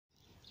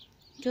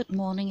Good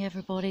morning,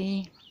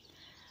 everybody.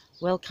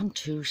 Welcome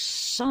to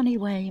sunny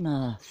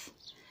Weymouth.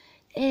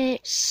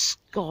 It's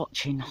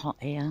scorching hot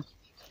here.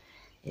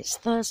 It's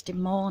Thursday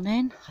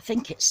morning. I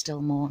think it's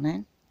still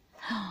morning.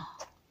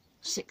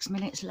 6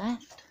 minutes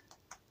left.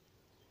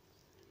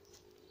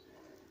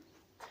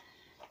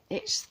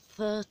 It's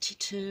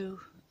 32.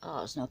 Oh,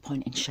 there's no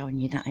point in showing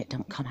you that. It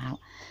don't come out.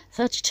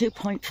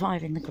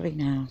 32.5 in the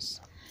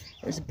greenhouse.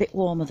 It was a bit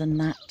warmer than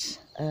that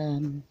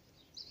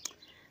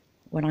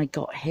when I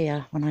got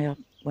here, when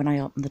I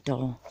opened the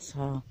door.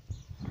 So,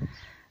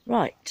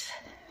 right,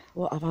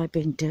 what have I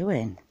been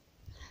doing?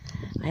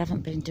 I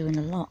haven't been doing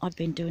a lot. I've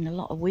been doing a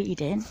lot of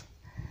weeding,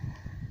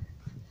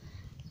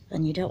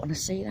 and you don't want to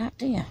see that,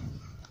 do you?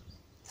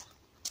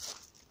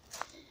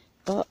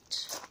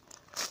 But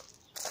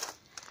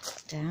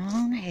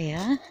down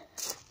here,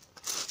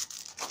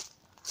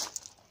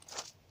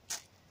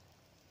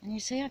 and you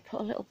see I put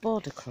a little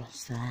board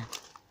across there.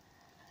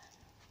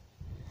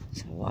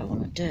 So what I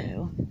want to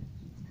do,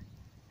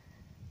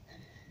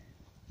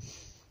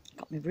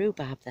 got my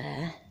rhubarb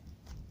there,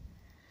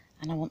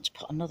 and I want to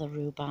put another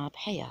rhubarb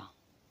here.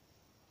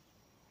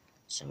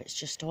 So it's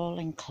just all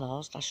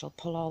enclosed. I shall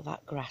pull all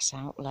that grass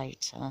out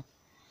later.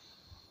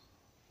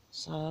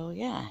 So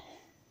yeah,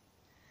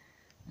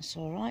 that's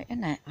all right,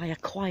 isn't it? I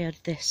acquired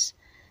this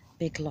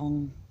big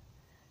long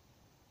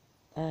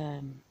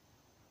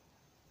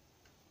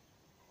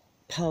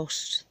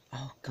post.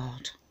 Oh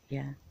God,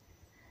 yeah,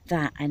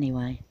 that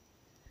anyway.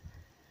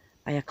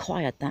 I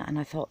acquired that and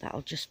I thought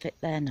that'll just fit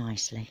there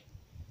nicely.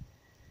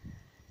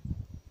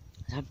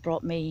 I've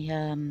brought me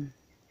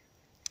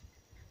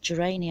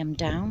geranium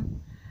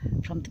down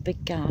from the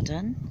big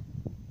garden,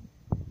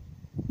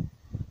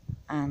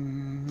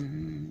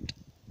 and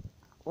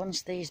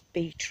once these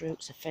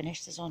beetroots are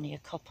finished, there's only a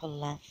couple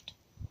left,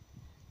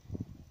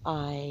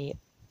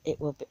 it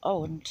will be,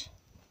 oh, and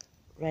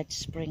red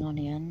spring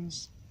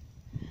onions.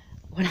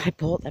 When I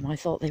bought them I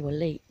thought they were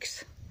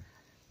leeks.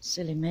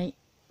 Silly me.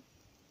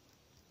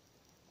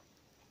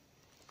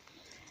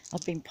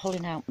 I've been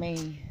pulling out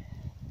me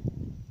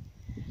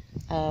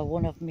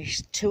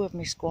two of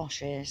my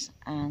squashes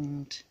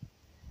and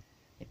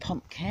the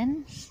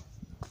pumpkins.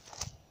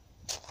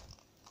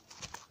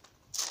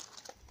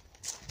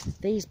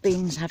 These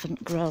beans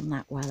haven't grown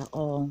that well at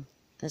all.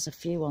 There's a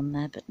few on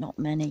there, but not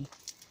many.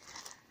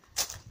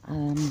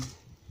 You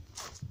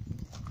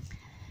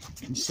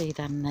can see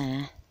them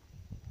there,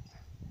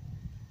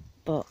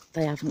 but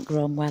they haven't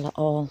grown well at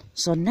all.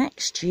 So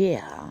next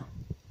year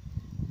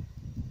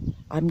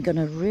I'm going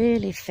to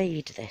really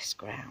feed this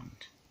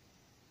ground.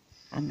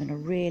 I'm going to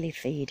really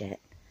feed it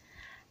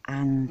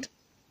and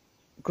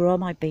grow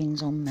my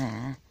beans on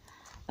there,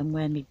 and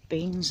when my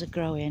beans are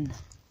growing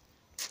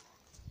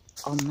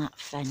on that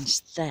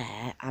fence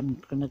there,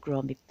 I'm going to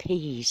grow my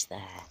peas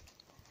there.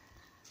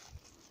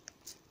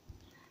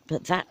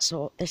 But that's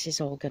all. This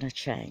is all going to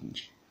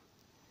change.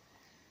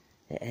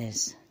 It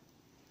is,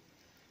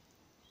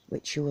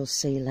 which you will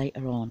see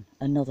later on,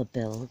 another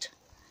build.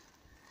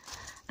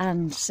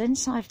 And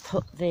since I've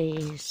put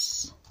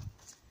these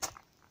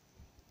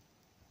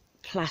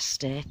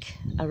plastic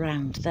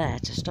around there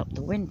to stop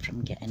the wind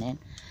from getting in,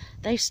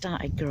 they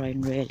started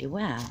growing really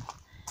well.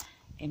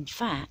 In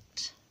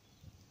fact,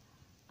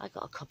 I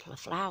got a couple of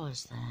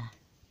flowers there.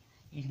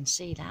 You can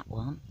see that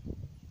one.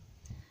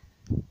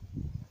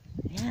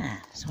 Yeah,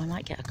 so I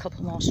might get a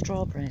couple more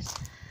strawberries.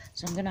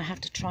 So I'm going to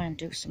have to try and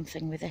do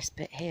something with this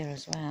bit here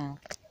as well.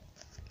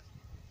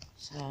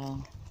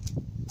 So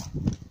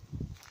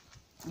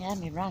yeah,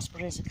 my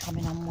raspberries are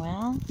coming on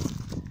well.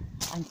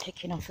 I'm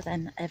picking off of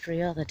them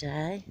every other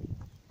day.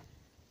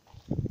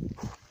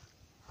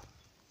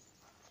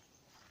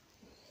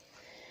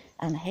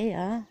 And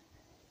here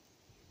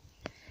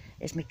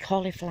is my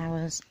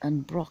cauliflowers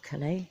and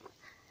broccoli.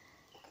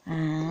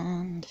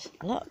 And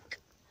look,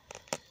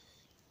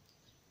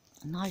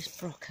 a nice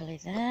broccoli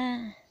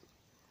there.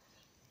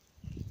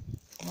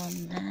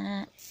 One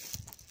there.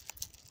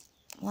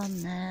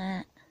 One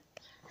there.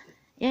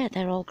 Yeah,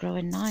 they're all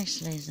growing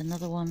nicely. There's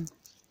another one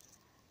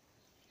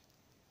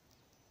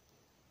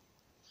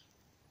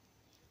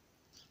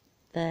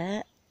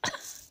there.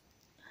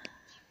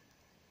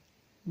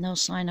 No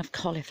sign of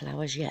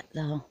cauliflowers yet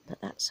though,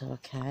 but that's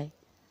okay.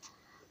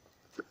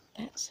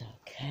 That's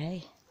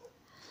okay.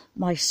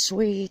 My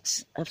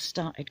Swedes have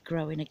started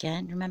growing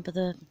again. Remember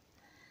the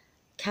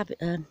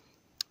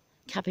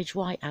cabbage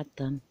white had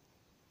them?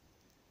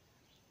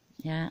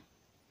 Yeah.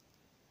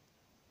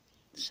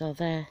 So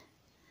they're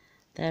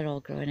all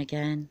growing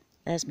again.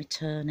 There's my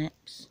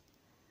turnips.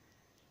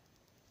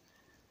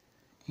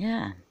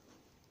 Yeah.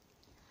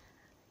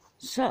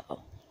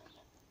 So,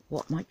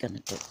 what am I going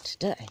to do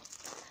today?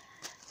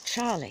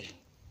 Charlie,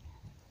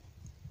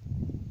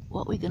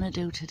 what are we going to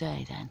do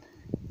today then?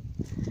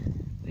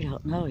 We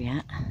don't know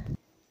yet.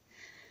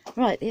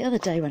 Right, the other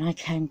day when I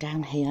came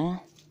down here,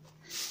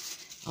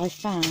 I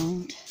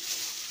found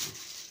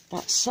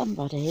that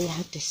somebody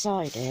had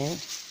decided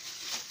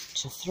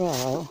to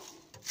throw,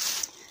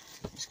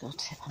 let's go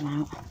tip them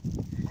out,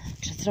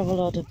 to throw a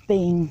load of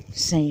bean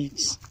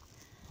seeds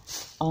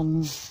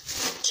on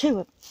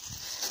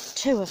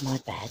two of my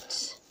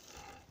beds.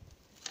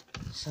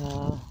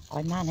 So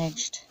I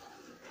managed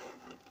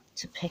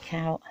to pick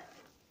out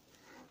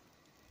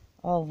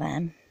all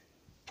them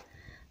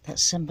that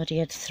somebody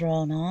had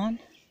thrown on.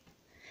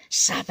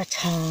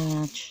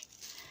 Sabotage!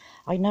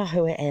 I know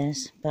who it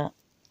is, but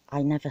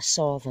I never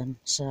saw them,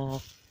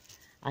 so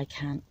I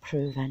can't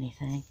prove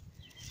anything.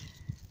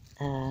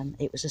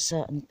 It was a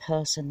certain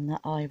person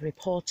that I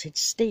reported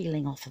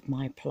stealing off of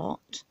my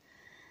plot,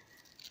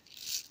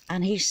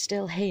 and he's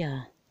still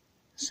here.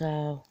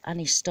 So, and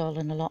he's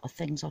stolen a lot of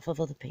things off of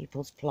other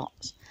people's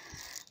plots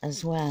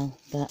as well.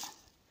 But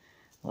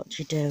what do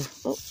you do?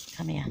 Oh,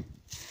 come here.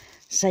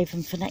 Save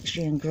them for next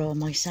year and grow them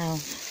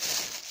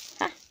myself.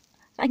 Ha,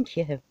 thank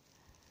you.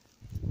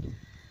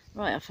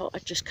 Right, I thought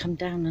I'd just come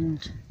down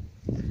and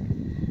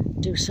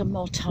do some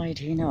more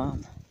tidying up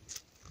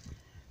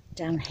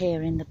down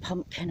here in the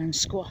pumpkin and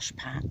squash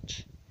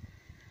patch.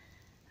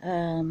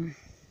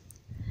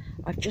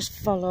 I've just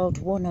followed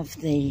one of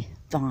the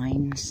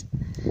vines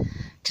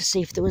to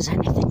see if there was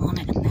anything on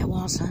it, and there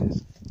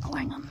wasn't. Oh,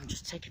 hang on, I'm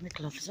just taking my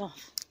gloves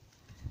off.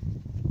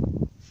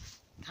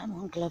 Come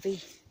on,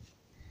 Glovey.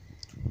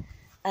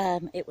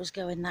 It was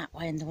going that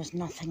way and there was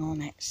nothing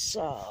on it,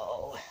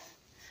 so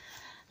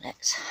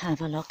let's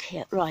have a look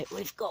here. Right,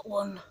 we've got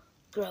one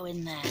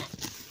growing there.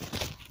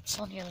 It's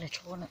only a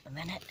little one at the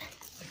minute,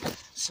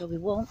 so we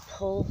won't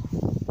pull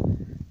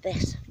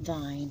this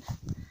vine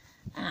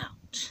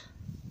out.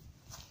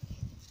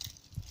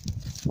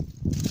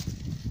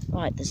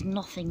 Right, there's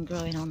nothing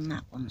growing on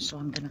that one, so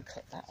I'm going to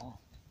cut that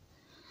off.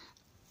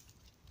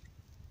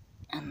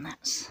 And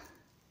that's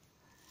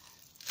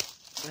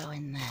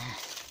growing there.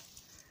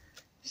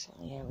 So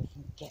yeah, we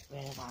can get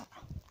rid of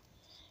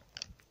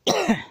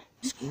that.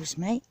 Excuse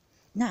me.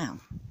 Now,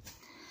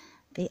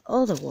 the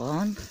other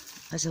one,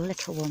 there's a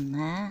little one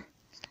there.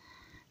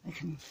 We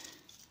can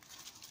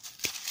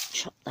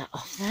chop that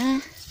off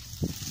there.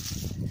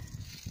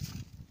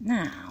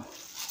 Now,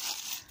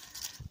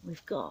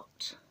 we've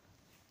got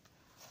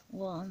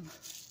one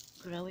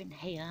growing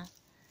here.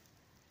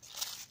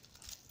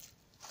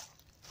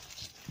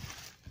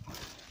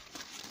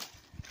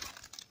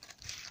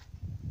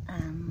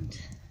 And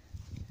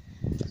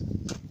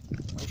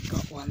we've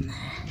got one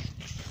there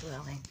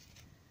growing.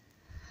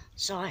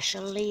 So I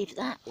shall leave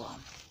that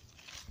one.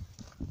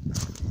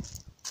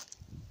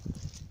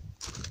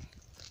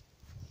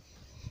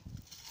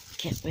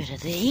 Get rid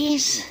of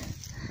these.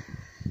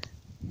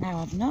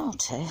 Now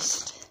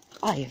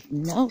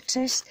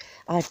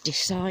I've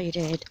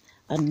decided,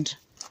 and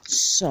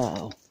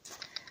so,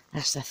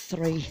 that's the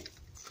three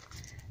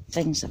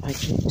things that I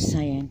keep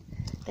saying.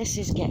 This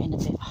is getting a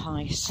bit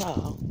high,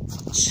 so,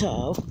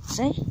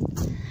 see?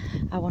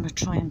 I want to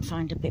try and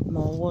find a bit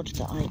more wood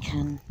that I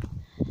can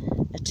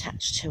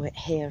attach to it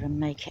here and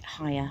make it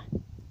higher.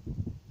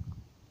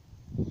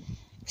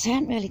 Because I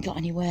haven't really got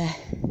anywhere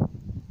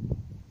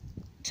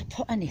to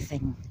put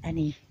anything,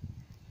 any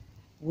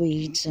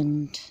weeds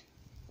and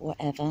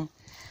whatever.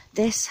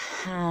 This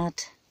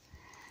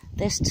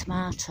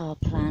tomato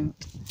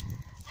plant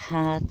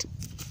had,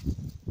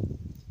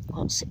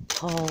 what's it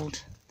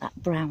called, that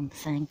brown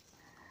thing.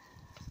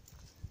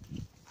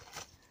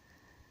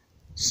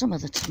 Some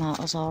of the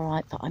tomatoes are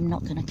alright, but I'm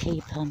not going to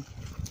keep them.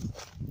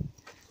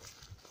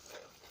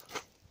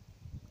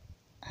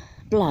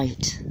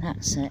 Blight,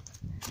 that's it.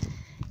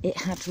 It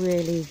had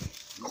really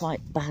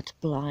quite bad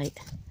blight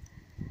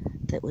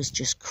that was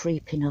just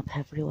creeping up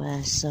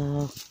everywhere,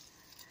 so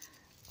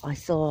I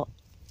thought,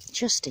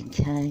 just in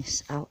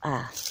case,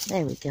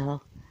 there we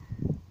go.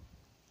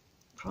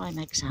 Prime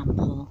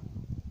example.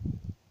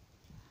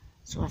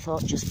 So I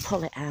thought, just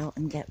pull it out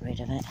and get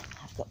rid of it.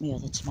 I've got my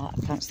other tomato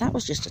plants. That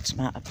was just a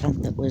tomato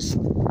plant that was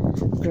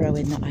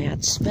growing that I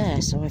had spare,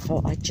 so I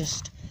thought I'd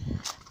just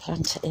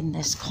plant it in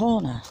this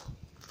corner.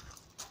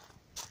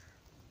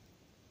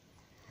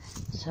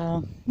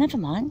 So, never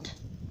mind.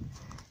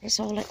 It's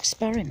all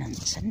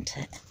experiments, isn't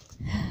it?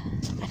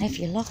 And if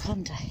you look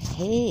under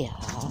here,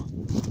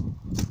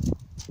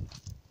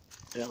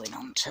 growing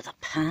onto the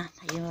path,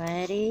 are you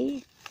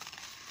ready?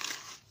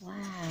 Wow.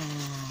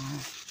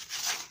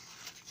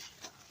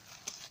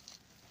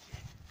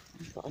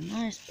 I've got a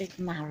nice big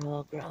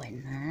marrow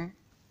growing there.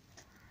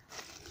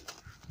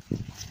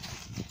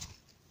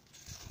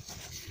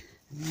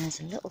 And there's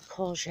a little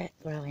courgette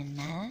growing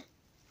there.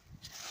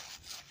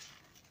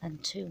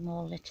 And two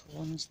more little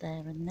ones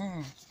there and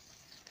there.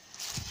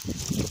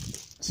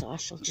 So I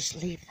shall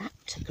just leave that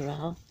to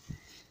grow.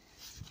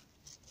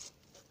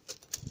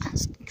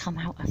 That's come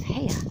out of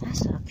here,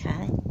 that's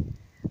okay.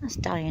 That's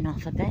dying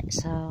off a bit,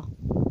 so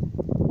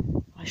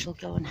I shall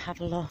go and have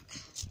a look.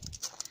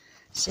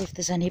 See if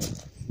there's any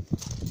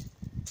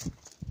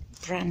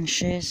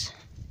branches.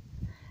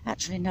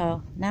 Actually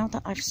no, now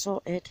that I've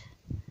sorted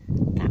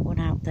that one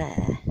out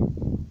there,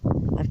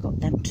 I've got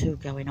them two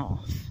going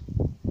off.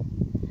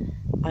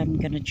 I'm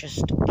going to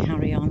just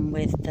carry on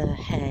with the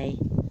hay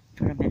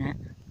for a minute.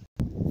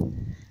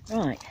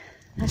 Right,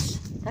 that's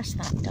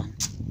that done.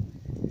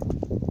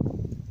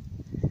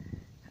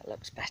 That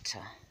looks better.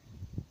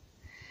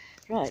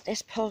 Right,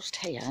 this post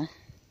here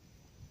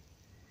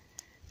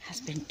has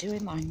been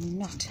doing my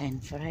knotting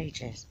for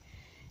ages.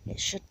 It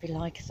should be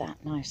like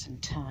that, nice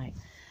and tight.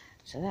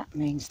 So that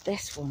means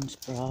this one's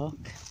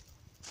broke,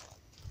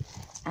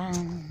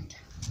 and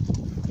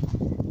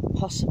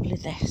possibly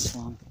this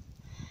one.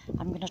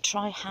 I'm going to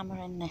try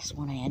hammering this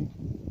one in,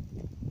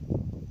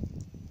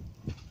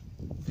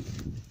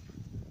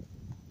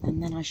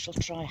 and then I shall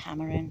try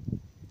hammering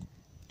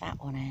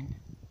that one in.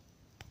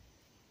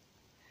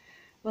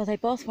 Well, they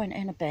both went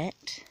in a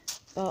bit,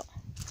 but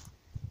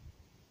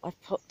I've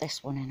put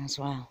this one in as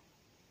well,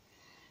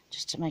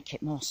 just to make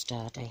it more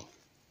sturdy.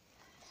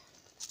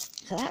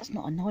 So that's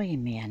not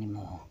annoying me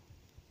anymore.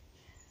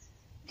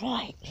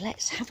 Right,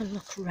 let's have a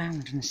look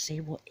around and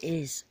see what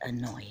is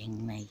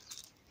annoying me.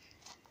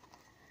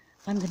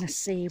 I'm going to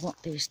see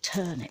what these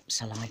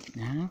turnips are like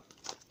now.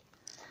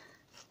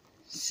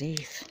 See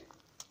if...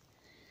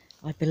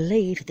 I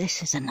believe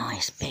this is a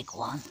nice big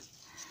one.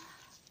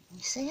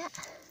 You see it?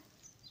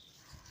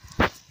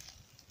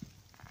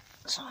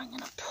 So I'm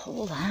going to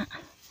pull that.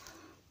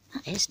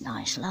 That is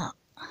nice, look.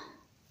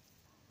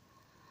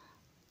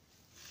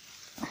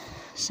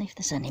 See if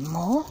there's any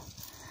more.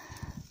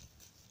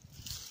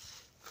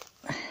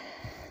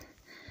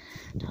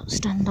 Don't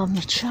stand on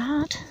my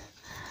chard.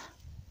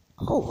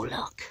 Oh,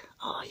 look.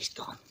 Oh, he's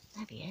gone.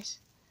 There he is.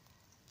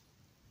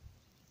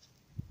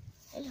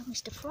 Hello,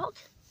 Mr. Frog.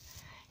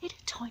 It's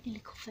a tiny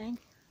little thing.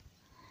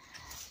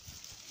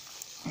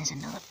 There's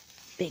another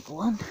big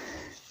one.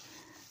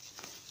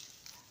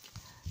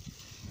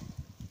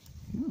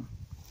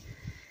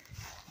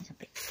 He's a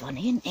bit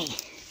funny, isn't he?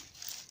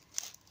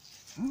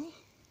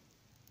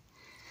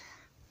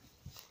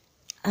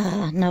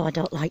 No, I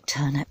don't like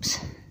turnips.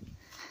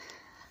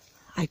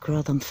 I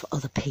grow them for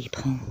other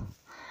people.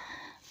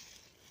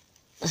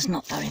 There's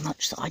not very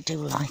much that I do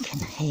like in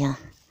here.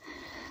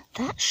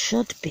 That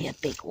should be a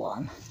big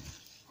one.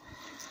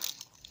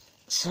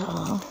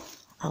 So,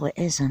 oh, it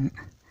isn't.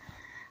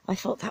 I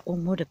thought that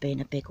one would have been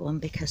a big one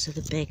because of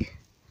the big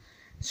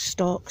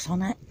stalks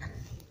on it.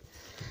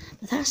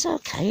 But that's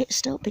okay, it's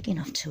still big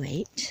enough to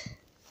eat.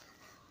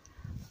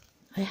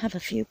 I have a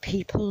few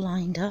people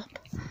lined up.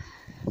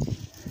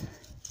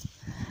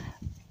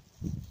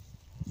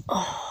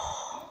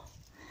 Oh,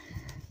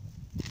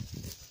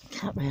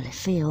 can't really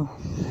feel.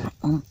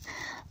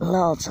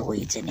 Loads of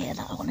weeds in here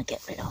that I want to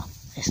get rid of.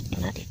 This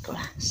bloody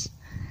grass.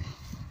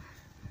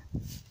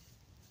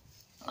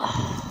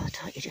 Oh,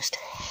 don't you just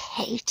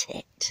hate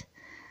it?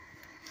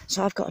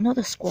 So I've got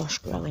another squash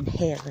growing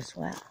here as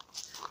well.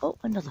 Oh,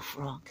 another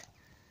frog.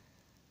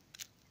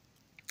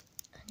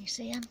 Can you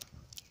see him?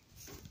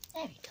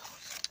 There he goes.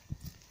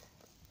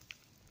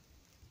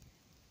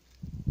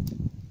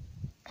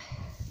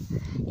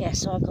 Yeah,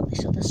 so I've got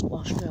this other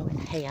squash growing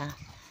here.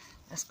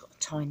 That's got a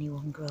tiny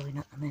one growing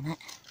at the minute.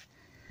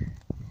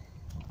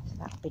 So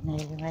that'll be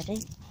nearly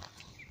ready.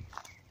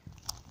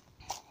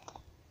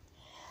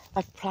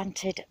 I've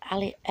planted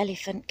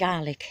elephant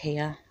garlic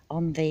here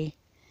on the,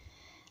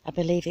 I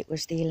believe it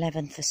was the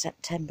 11th of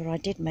September. I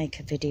did make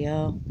a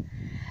video,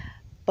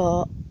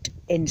 but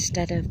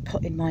instead of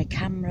putting my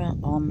camera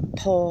on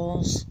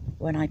pause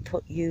when I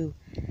put you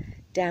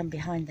down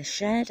behind the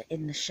shed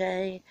in the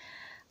shade,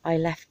 I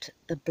left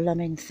the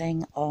blooming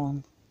thing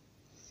on.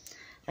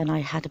 And I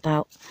had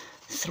about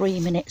 3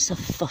 minutes of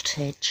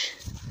footage.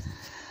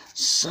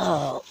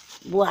 So,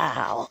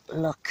 wow,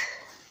 look.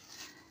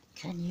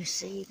 Can you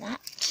see that?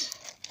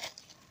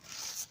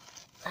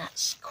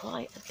 That's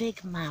quite a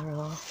big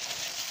marrow.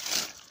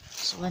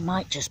 So I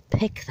might just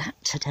pick that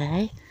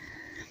today.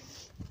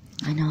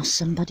 I know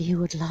somebody who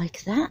would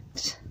like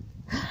that.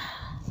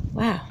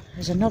 Wow,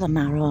 there's another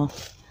marrow.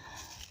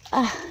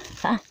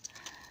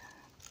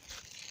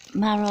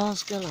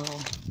 Marrows galore.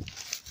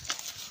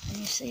 Can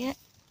you see it?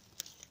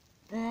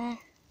 There.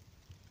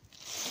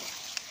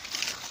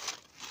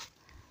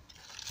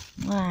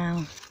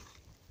 Wow.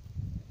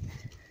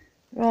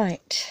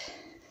 Right.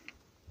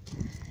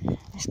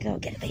 Let's go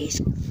get these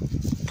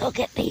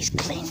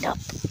cleaned up.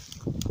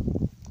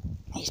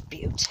 These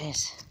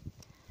beauties.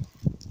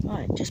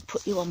 Right, just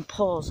put you on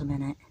pause a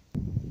minute.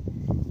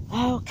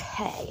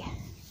 Okay.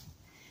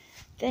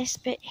 This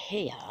bit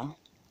here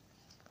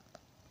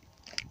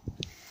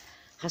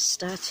has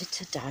started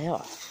to die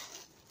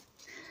off.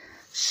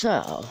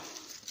 So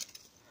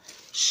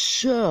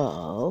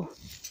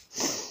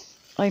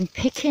I'm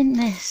picking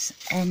this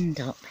end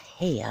up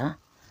here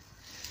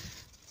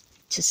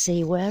to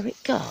see where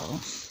it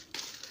goes,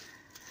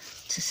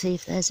 to see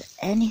if there's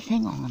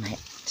anything on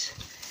it.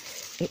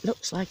 It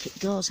looks like it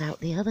goes out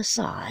the other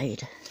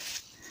side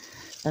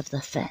of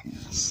the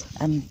fence,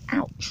 and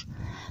ouch,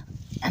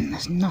 and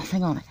there's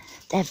nothing on it.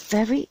 They're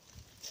very,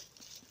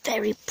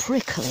 very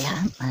prickly,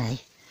 aren't they?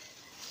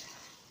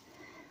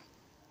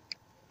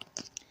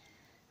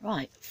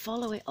 Right,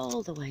 follow it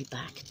all the way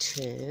back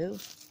to,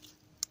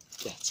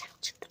 get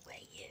out of the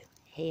way you,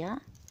 here,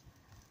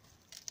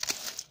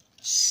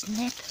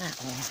 snip that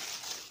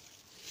off,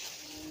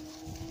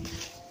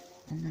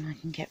 and then I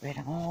can get rid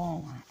of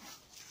all that.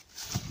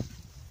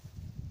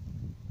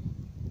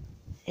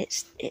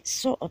 It's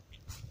sort of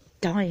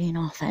dying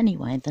off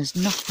anyway. There's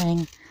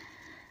nothing.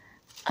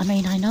 I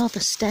mean, I know the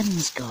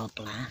stems go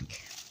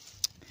black.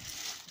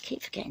 I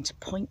keep forgetting to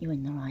point you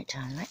in the right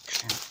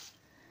direction.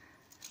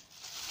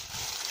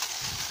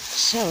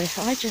 So if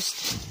I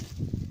just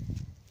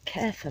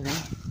carefully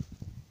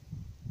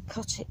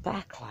cut it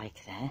back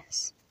like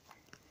this,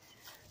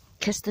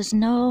 because there's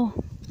no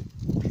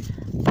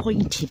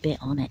pointy bit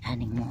on it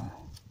anymore.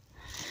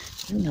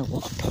 You know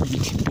what a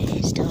pointy bit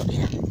is, don't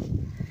you?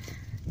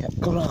 That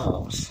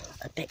grows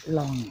a bit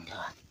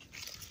longer.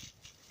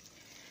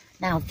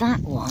 Now that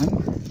one's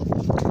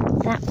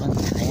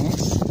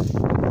this.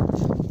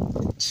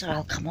 So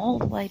I'll come all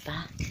the way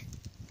back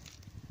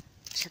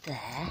to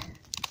there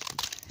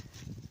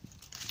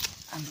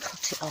and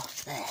cut it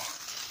off there.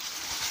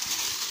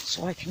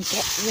 So I can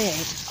get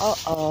rid,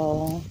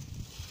 oh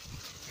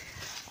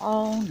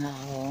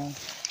no.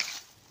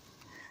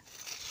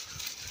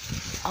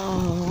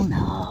 Oh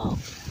no.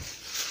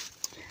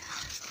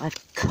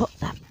 I've cut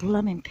that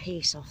blooming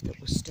piece off that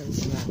was still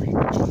growing.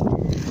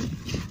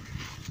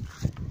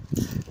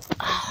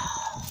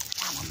 Oh,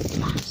 I'm a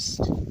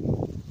blast.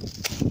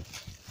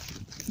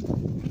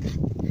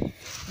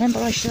 Remember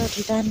I showed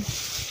you them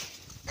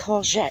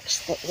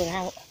courgettes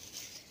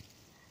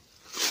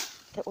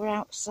that were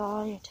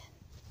outside?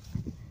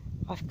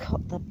 I've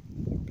cut the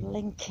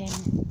blinking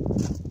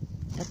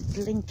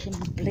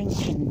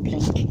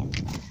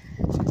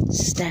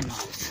stem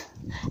off.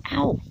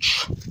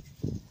 Ouch!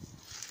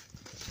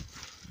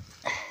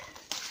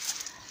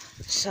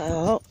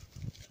 So,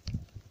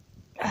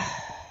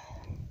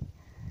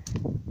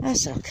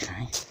 that's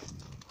okay.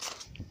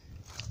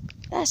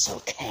 That's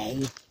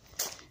okay,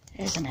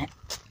 isn't it?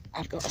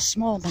 I've got a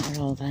small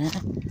marrow there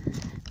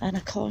and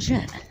a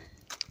courgette.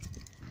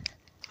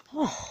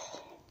 Oh.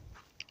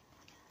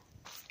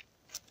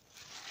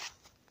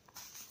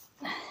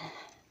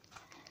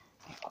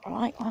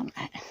 Right, won't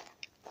it?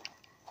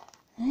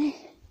 Eh?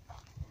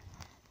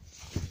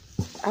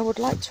 I would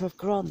like to have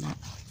grown that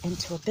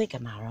into a bigger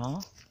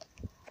marrow,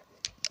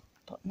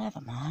 but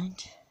never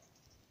mind.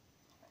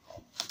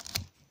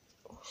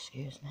 Oh,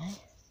 excuse me.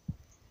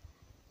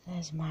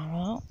 There's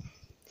marrow.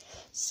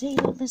 See,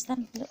 look, there's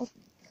them little...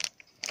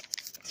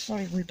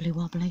 Sorry, wibbly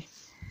wobbly.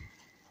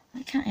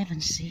 I can't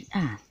even see...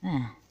 Ah,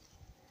 there.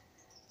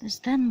 There's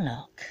them,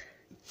 look,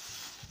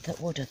 that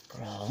would have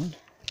grown.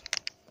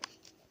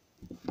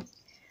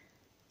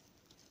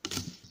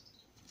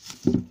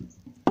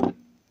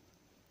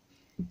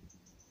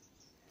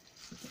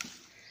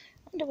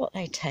 Wonder what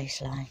they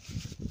taste like.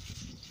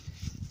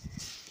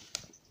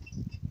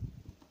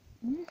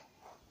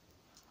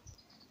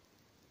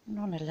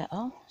 On a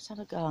little. Let's have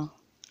a go.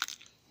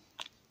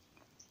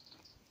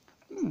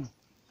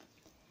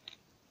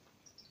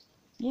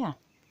 Yeah.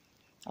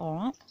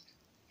 Alright.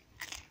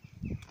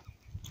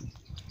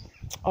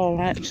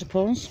 Alright, I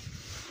suppose.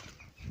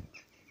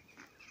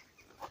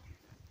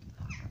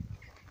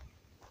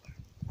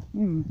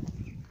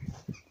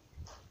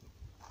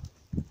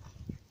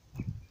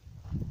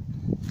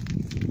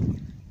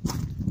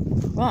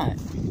 Right.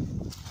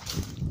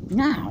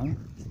 Now,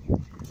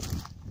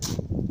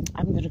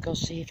 I'm going to go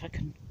see if I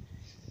can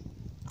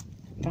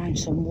find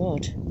some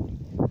wood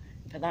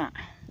for that.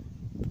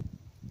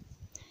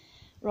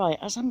 Right,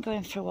 as I'm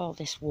going through all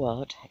this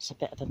wood, it's a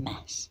bit of a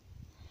mess.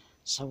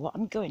 So what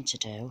I'm going to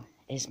do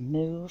is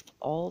move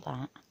all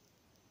that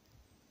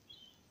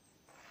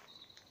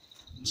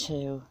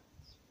to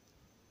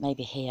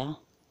maybe here.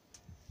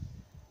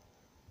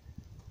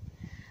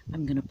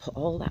 I'm going to put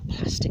all that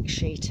plastic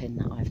sheet in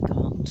that I've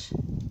got.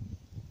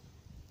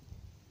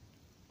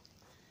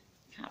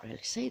 Can't really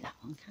see that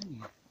one, can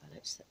you? Well,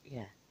 it's,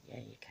 yeah,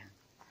 you can.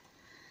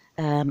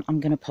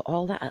 I'm going to put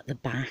all that at the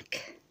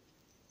back.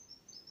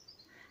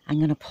 I'm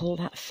going to pull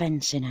that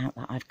fencing out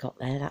that I've got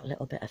there, that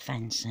little bit of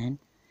fencing.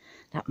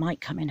 That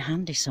might come in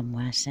handy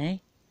somewhere,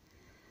 see?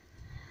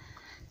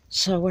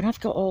 So when I've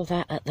got all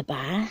that at the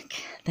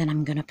back, then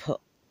I'm going to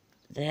put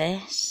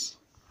this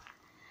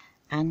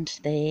and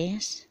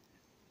these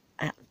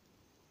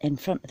in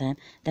front of them,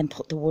 then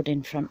put the wood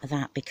in front of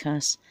that,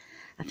 because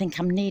I think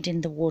I'm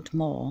needing the wood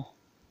more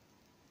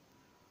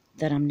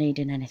than I'm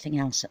needing anything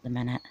else at the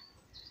minute.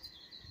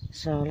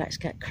 So let's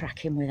get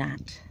cracking with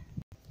that.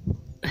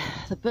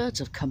 The birds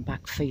have come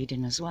back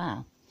feeding as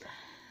well,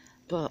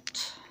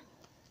 but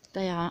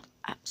they are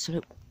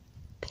absolute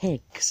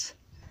pigs,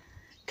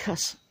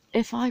 because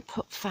if I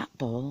put fat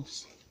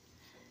balls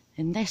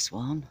in this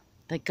one,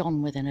 they're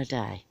gone within a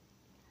day.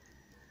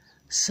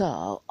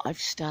 So I've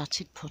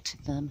started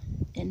putting them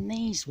in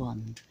these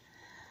ones,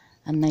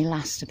 and they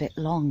last a bit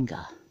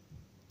longer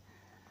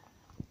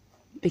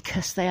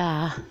because they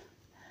are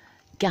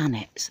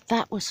gannets.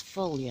 That was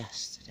full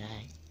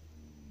yesterday.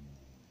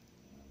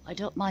 I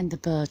don't mind the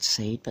bird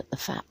seed, but the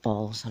fat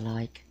balls are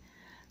like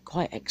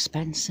quite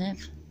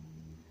expensive.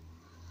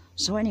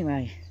 So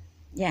anyway,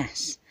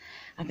 yes,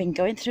 I've been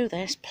going through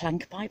this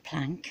plank by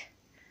plank,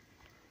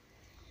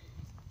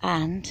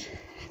 and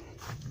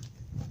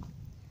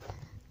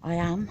I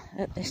am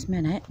at this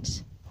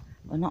minute,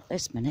 well not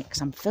this minute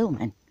because I'm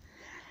filming,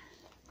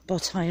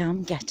 but I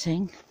am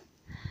getting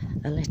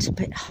a little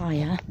bit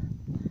higher.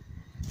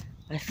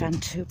 I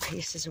found 2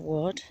 pieces of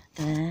wood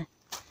there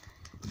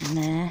and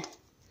there,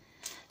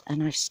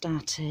 and I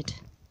started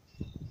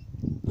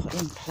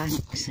putting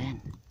planks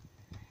in.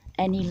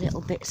 Any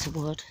little bits of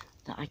wood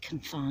that I can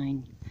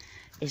find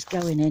is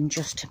going in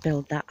just to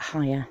build that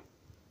higher.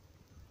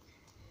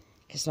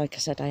 Because like I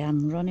said, I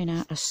am running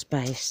out of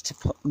space to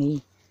put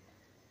me,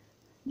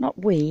 not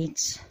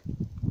weeds,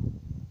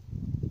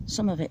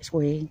 some of it's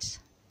weeds,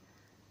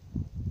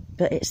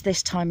 but it's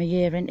this time of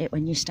year, isn't it,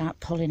 when you start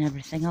pulling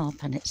everything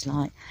up, and it's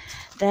like,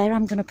 there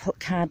I'm going to put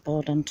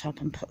cardboard on top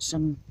and put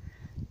some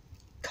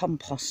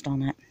compost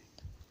on it.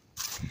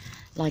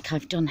 Like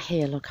I've done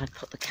here, look, I've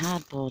put the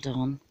cardboard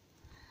on,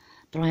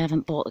 but I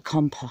haven't bought the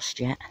compost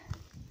yet.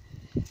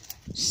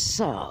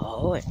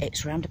 So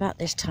it's round about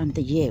this time of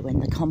the year when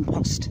the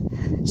compost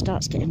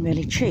starts getting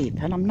really cheap,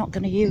 and I'm not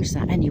going to use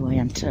that anyway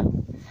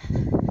until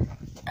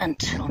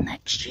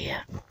next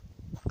year,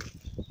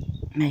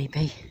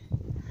 maybe.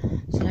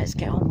 So let's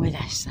get on with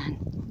this then.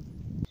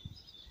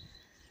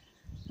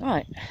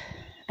 Right,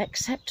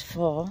 except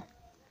for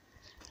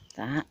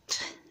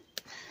that,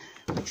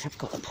 which I've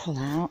got to pull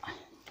out,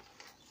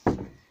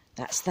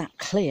 that's that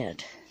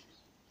cleared.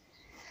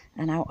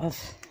 And out of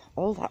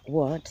all that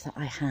wood that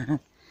I have,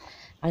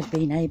 I've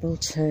been able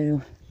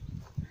to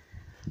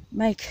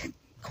make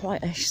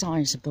quite a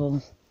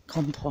sizable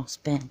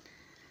compost bin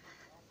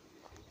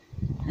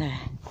there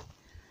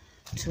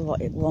to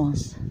what it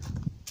was.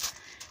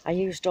 I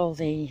used all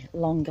the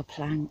longer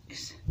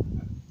planks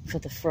for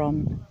the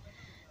front,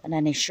 and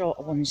any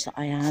shorter ones that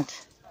I had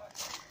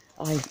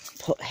I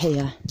put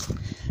here,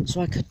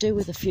 so I could do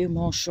with a few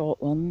more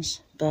short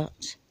ones,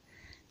 but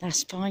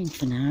that's fine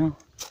for now.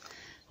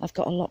 I've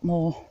got a lot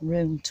more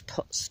room to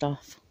put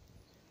stuff.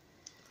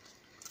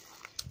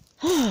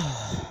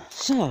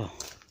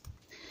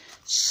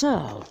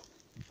 So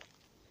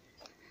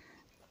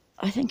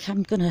I think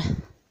I'm gonna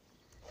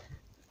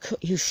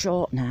cut you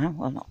short now.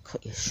 Well, not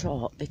cut you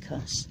short,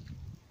 because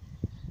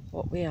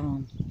what we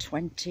on,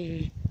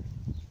 22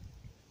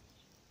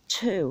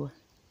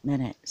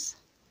 minutes,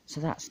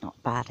 so that's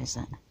not bad, is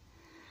it?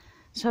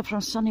 So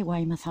from sunny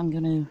Weymouth, I'm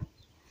going to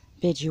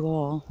bid you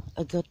all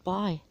a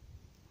goodbye.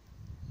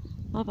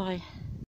 Bye bye.